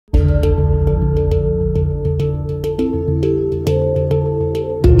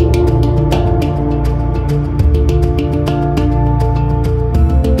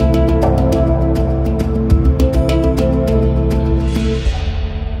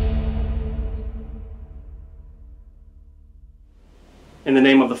In the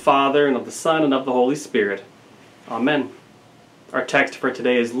name of the Father, and of the Son, and of the Holy Spirit. Amen. Our text for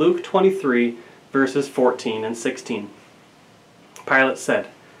today is Luke 23, verses 14 and 16. Pilate said,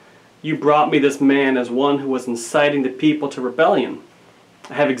 "You brought me this man as one who was inciting the people to rebellion.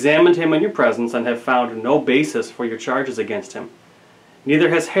 I have examined him in your presence and have found no basis for your charges against him. Neither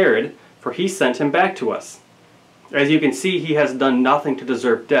has Herod, for he sent him back to us. As you can see, he has done nothing to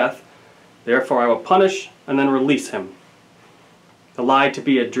deserve death. Therefore I will punish and then release him." The lie to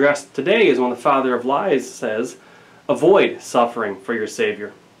be addressed today is when the father of lies says, "Avoid suffering for your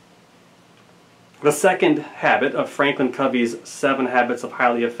Savior." The second habit of Franklin Covey's 7 Habits of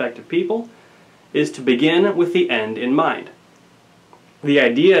Highly Effective People is to begin with the end in mind. The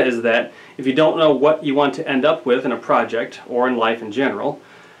idea is that if you don't know what you want to end up with in a project or in life in general,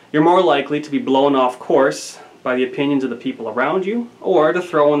 you're more likely to be blown off course by the opinions of the people around you, or to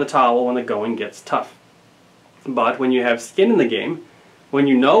throw in the towel when the going gets tough. But when you have skin in the game, when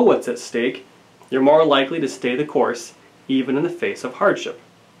you know what's at stake, you're more likely to stay the course, even in the face of hardship.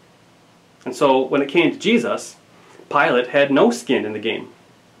 And so, when it came to Jesus, Pilate had no skin in the game.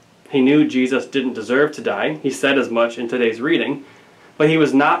 He knew Jesus didn't deserve to die. He said as much in today's reading, but he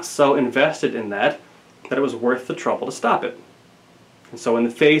was not so invested in that it was worth the trouble to stop it. And so in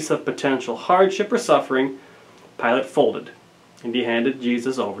the face of potential hardship or suffering, Pilate folded, and he handed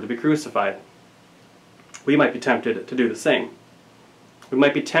Jesus over to be crucified. We might be tempted to do the same. We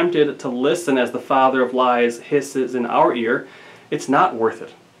might be tempted to listen as the father of lies hisses in our ear, "It's not worth it.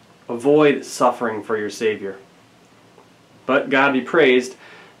 Avoid suffering for your Savior." But God be praised,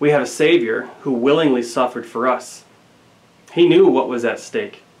 we have a Savior who willingly suffered for us. He knew what was at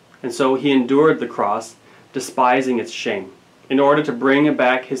stake, and so he endured the cross, despising its shame, in order to bring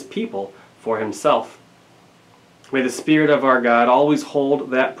back his people for himself. May the Spirit of our God always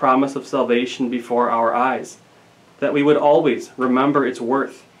hold that promise of salvation before our eyes, that we would always remember its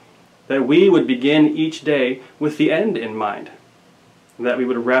worth, that we would begin each day with the end in mind, and that we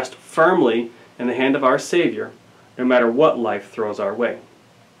would rest firmly in the hand of our Savior, no matter what life throws our way.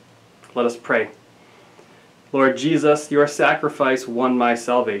 Let us pray. Lord Jesus, your sacrifice won my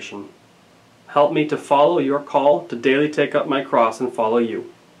salvation. Help me to follow your call to daily take up my cross and follow you.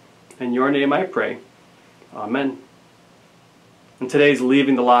 In your name I pray. Amen. In today's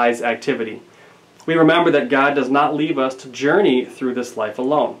Leaving the Lies activity, we remember that God does not leave us to journey through this life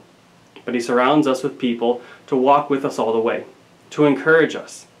alone, but he surrounds us with people to walk with us all the way, to encourage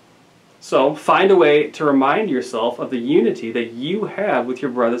us. So find a way to remind yourself of the unity that you have with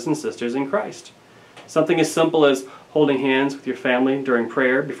your brothers and sisters in Christ. Something as simple as holding hands with your family during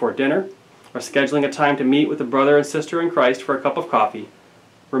prayer before dinner, or scheduling a time to meet with a brother and sister in Christ for a cup of coffee.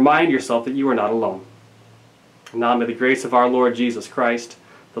 Remind yourself that you are not alone. Now may the grace of our Lord Jesus Christ,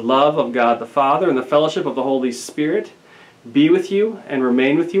 the love of God the Father, and the fellowship of the Holy Spirit be with you and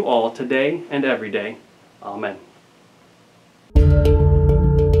remain with you all today and every day. Amen.